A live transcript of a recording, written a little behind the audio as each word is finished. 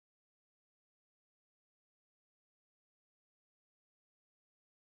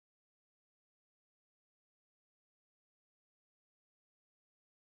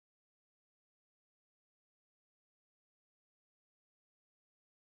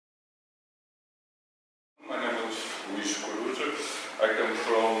Luís. I come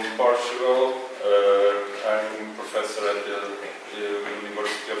from Portugal. I'm professor at the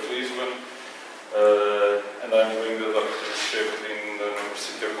University of Lisbon, and I'm doing the doctorship in the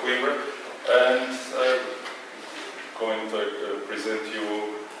University of Coimbra. And I'm going to present you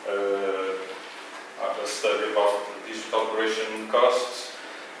a study about digital curation costs,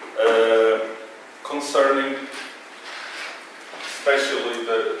 concerning especially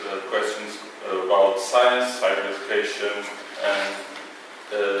the questions about science, higher education, and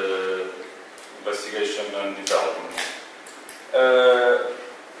investigation and development.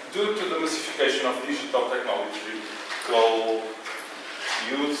 Due to the massification of digital technological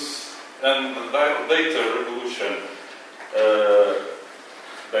use and the data revolution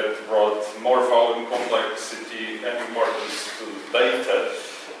that brought more volume, complexity, and importance to data,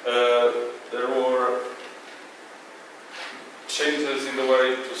 there were changes in the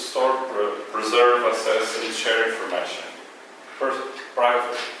way to store, preserve, assess, and share information.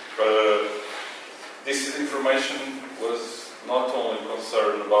 This information was not only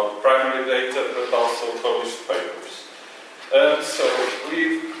concerned about primary data, but also published papers. So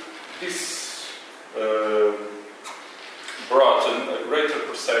this brought a greater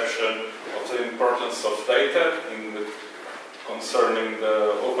perception of the importance of data concerning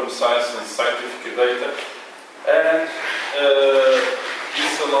the open science and scientific data, and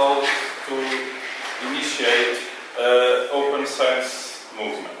this allowed to initiate open science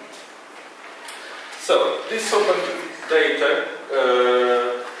movement. So this open data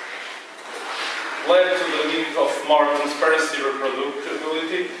led to the need of more transparency,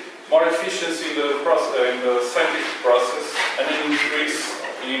 reproducibility, more efficiency in the scientific process, and an increase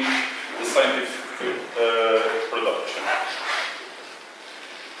in the scientific production.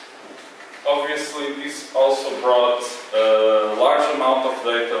 Obviously, this also brought a large amount of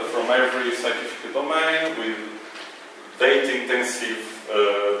data from every scientific domain with data-intensive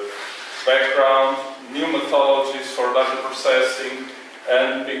background, new methodologies for data processing,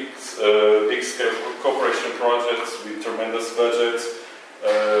 and big-scale cooperation projects with tremendous budgets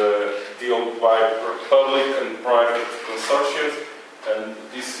dealt by public and private consortia, and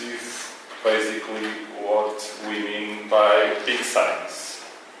this is basically what we mean by big science.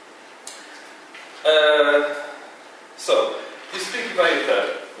 So, this big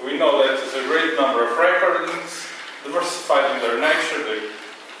data, we know that there's a great number of recordings, diversified in their nature.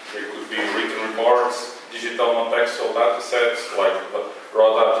 They could be written reports, digital non-textual data sets, like the raw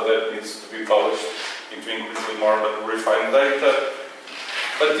data that needs to be published into increasingly more refined data.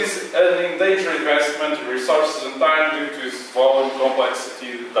 But this is an endangered investment in resources and time due to its volume,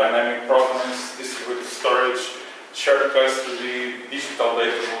 complexity, dynamic provenance, distributed storage, shared custody, digital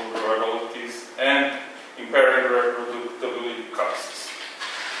data vulnerabilities, and impairing reproducibility costs.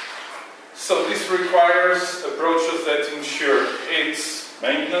 So this requires approaches that ensure its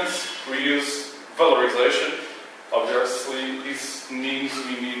maintenance, reuse, valorization. Obviously, this means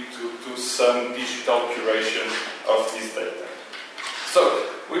we need to do some digital curation of this data. So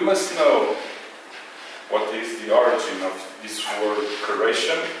we must know what is the origin of this word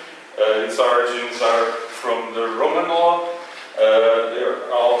curation. Its origins are from the Roman law. They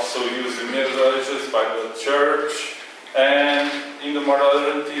are also used in Middle Ages by the Church, and in the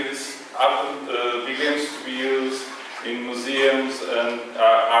modernity this begins to be used in museums and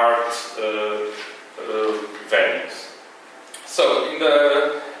art venues. So in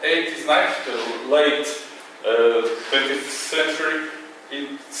the 80s, 90s, the late 20th century,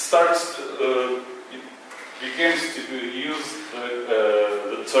 it begins to use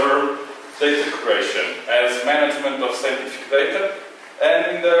the term data curation as management of scientific data,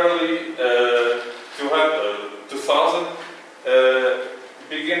 and in the early 2000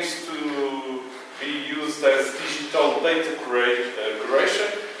 begins to be used as digital data curation,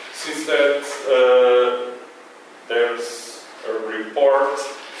 since that there's a report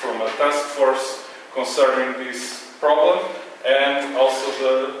from a task force concerning this problem, and also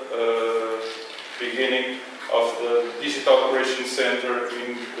the beginning of the Digital Curation Center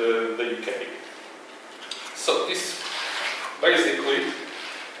in the UK. So this basically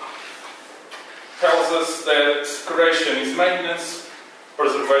tells us that curation is maintenance,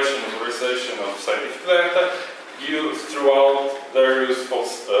 preservation and valorization of scientific data used throughout their useful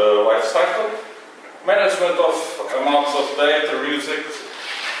life cycle, management of amounts of data, reusing,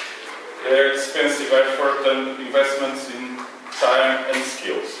 expensive effort and investments in time and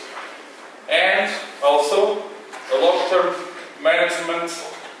skills. And also a long-term management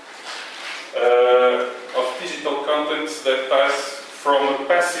of digital contents that pass from a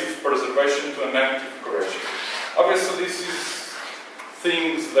passive preservation to an active curation. Obviously, this is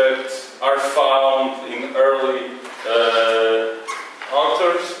things that are found in early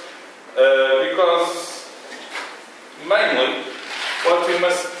authors, because mainly what we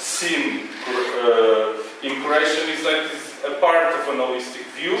must see in curation is that it's a part of an holistic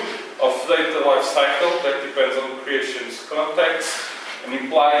view of data life cycle that depends on creation's context and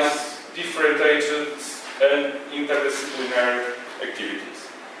implies different agents and interdisciplinary activities.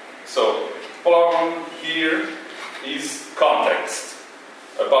 So, problem here is context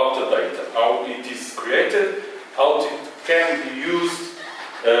about the data, how it is created, how it can be used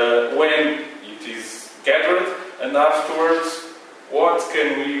when it is gathered, and afterwards, what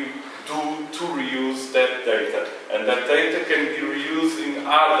can we do to reuse that data? And that data can be reused in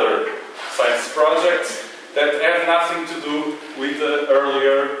other science projects that have nothing to do with the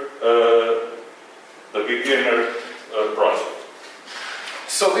earlier, the beginner project.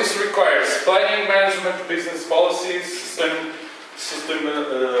 So this requires planning, management, business policies,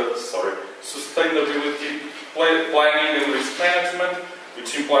 sustainability, planning and risk management,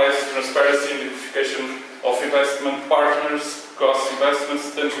 which implies transparency, identification of investment partners, cost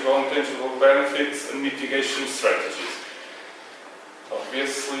investments, tangible and intangible benefits, and mitigation strategies.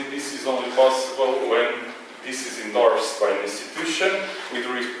 Obviously, this is only possible when this is endorsed by an institution with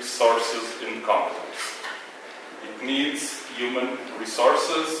resources and competence. It needs human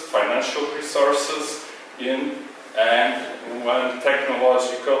resources, financial resources, and one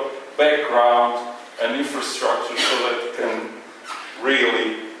technological background and infrastructure so that it can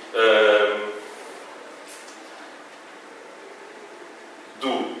really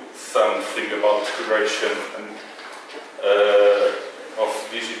do something about curation and of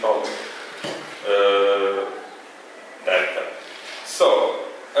digital data. So,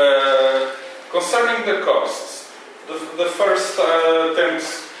 concerning the costs, the first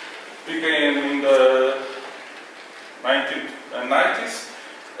attempts began in the 1990s.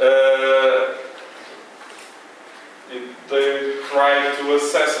 They tried to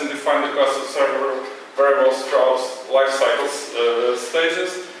assess and define the cost of several variables throughout life cycle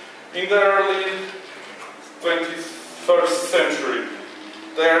stages. In the early 21st century,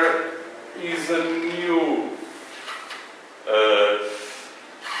 there is a new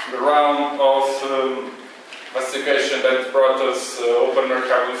round of investigation that brought us Open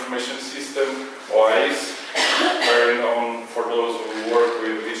Archival Information System, OAIS, very known for those who work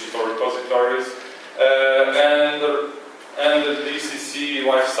with digital repositories, and the DCC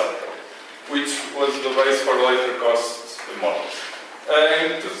lifecycle, which was the base for later cost models.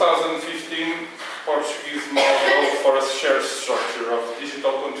 In 2015, Portuguese model for a shared structure of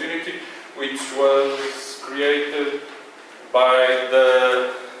digital continuity, which was created by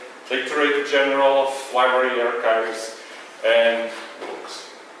the Directorate General of Library Archives and Books.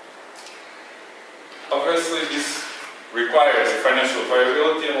 Obviously, this requires financial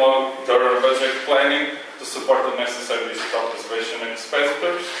viability and long-term budget planning to support the necessary digital preservation and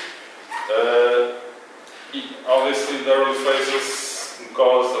expenditures. Obviously, the early phases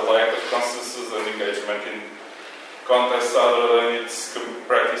caused a lack of consensus and engagement in contests other than its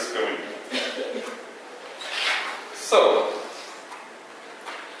practice community. So,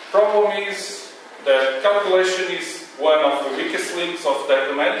 problem is that calculation is one of the weakest links of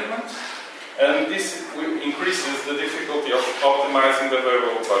data management, and this increases the difficulty of optimizing the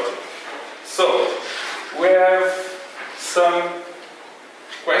available budget. So, we have some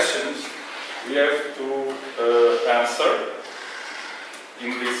questions we have to answer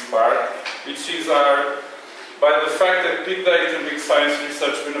in this part, which is by the fact that big data and big science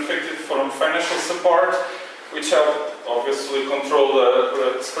research benefited from financial support, which help obviously control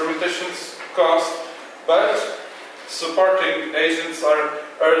the experimentation cost, but supporting agents are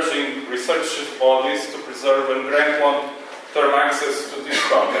urging research bodies to preserve and grant long-term access to these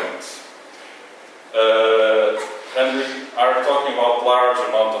contents. And we are talking about large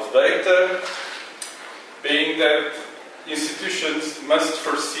amount of data, being that institutions must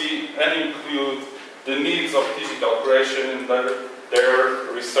foresee and include the needs of digital curation in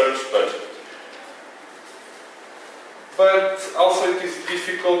their research budget. But also it is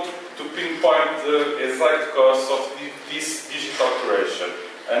difficult to pinpoint the exact cost of this digital curation.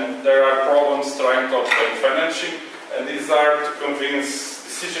 And there are problems trying to obtain financing, and these are to convince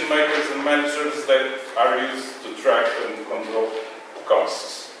decision makers and managers that are used to track and control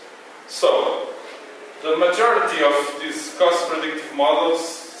costs. So, the majority of these cost predictive models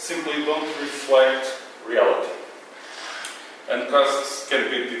simply don't reflect reality. And costs can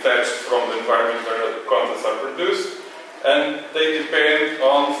be detached from the environment where the contents are produced, and they depend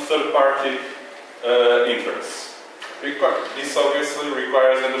on third-party interests. This obviously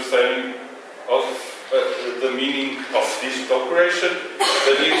requires understanding of the meaning of digital curation,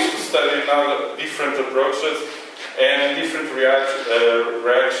 the need to study now different approaches, and different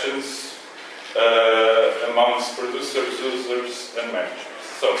reactions amongst producers, users, and managers.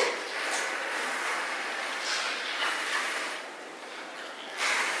 So,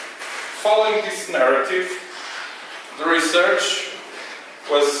 following this narrative, the research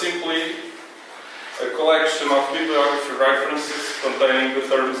was simply a collection of bibliography references containing the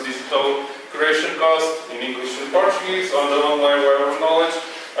terms digital curation cost in English and Portuguese on the online web of knowledge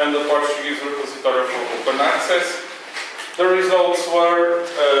and the Portuguese repository for open access. The results were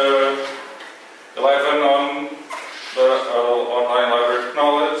 11 on the online library of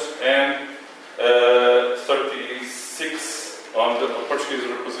knowledge and 36 on the Portuguese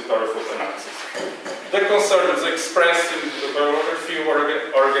repository for open access. The concerns expressed in the bibliography were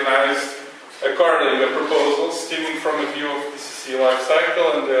organized according to a proposal stemming from a view of the DCC life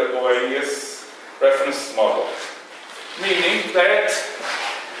cycle and the OAS reference model. Meaning that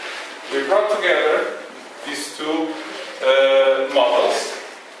we brought together these two models,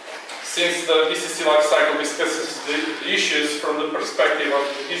 since the DCC life cycle discusses the issues from the perspective of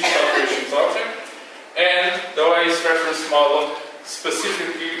the digital operations object, and the OAS reference model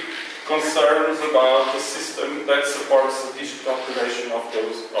specifically concerns about the system that supports the digital creation of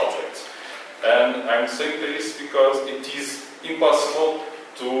those objects. And I'm saying this because it is impossible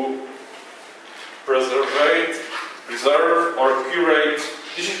to preserve or curate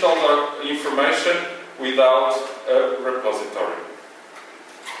digital information without a repository.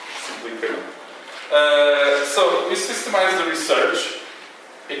 Simply cannot. So we systemize the research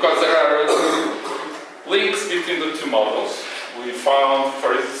because there are links between the two models. We found,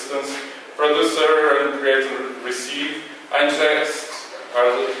 for instance, producer and creator receive, ingest,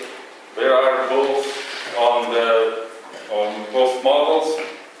 they are both on both models.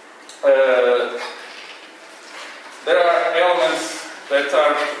 There are elements that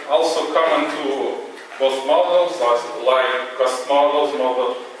are also common to both models, like cost models,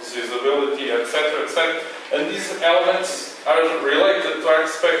 model usability, etc., etc. And these elements are related to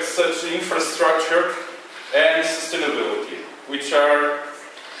aspects such as infrastructure and sustainability, which are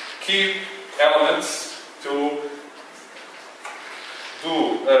key elements to do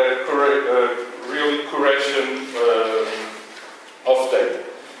real curation of data.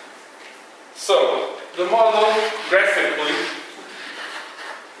 So, the model graphically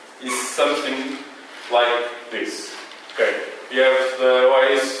is something like this. Okay, you have the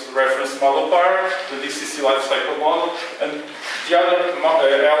OAS reference model part, the DCC lifecycle model, and the other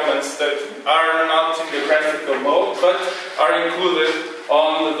elements that are not in the graphical mode but are included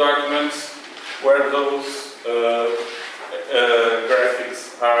on the documents where those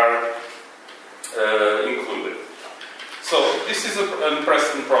graphics are included. So this is an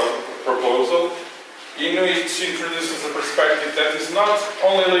present proposal in which introduces a perspective that is not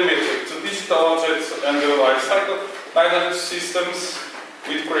only limited to digital objects and their life cycle, neither to systems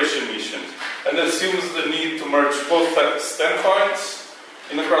with curation missions, and assumes the need to merge both standpoints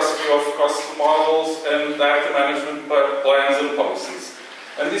in the cross-view of cost models and data management plans and policies.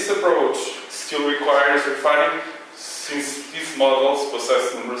 And this approach still requires refining, since these models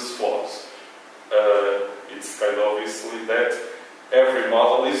possess numerous flaws. It's kind of obviously that every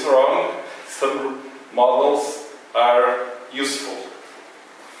model is wrong. Some models are useful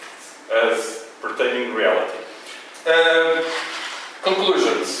as pertaining reality.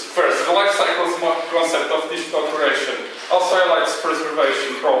 Conclusions. First, the life cycle's concept of digital curation also highlights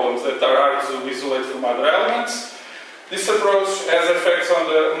preservation problems that are hard to isolate from other elements. This approach has effects on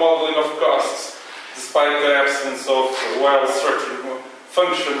the modeling of costs, despite the absence of a well-structured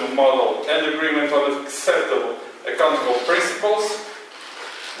functional model and agreement on acceptable accountable principles.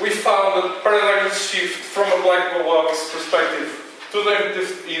 We found a paradigm shift from a black box perspective to the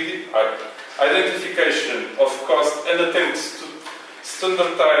identification of cost and attempts to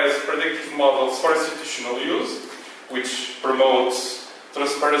standardize predictive models for institutional use, which promotes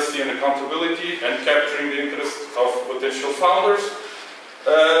transparency and accountability and capturing the interest of potential founders.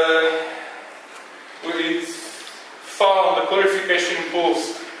 We found the clarification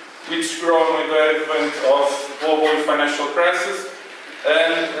impulse which grown with the advent of global financial crisis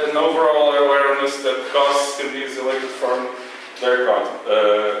and an overall awareness that costs can be isolated from their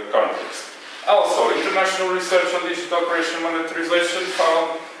context. Also, international research on digital curation monetization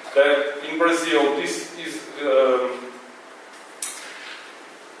found that in Brazil this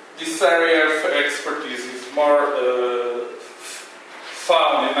area of expertise is more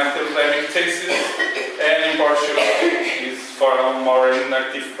found in academic cases, and in Portugal is found more in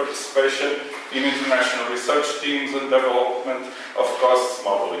active participation in international research teams and development of costs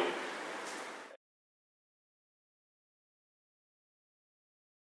modeling.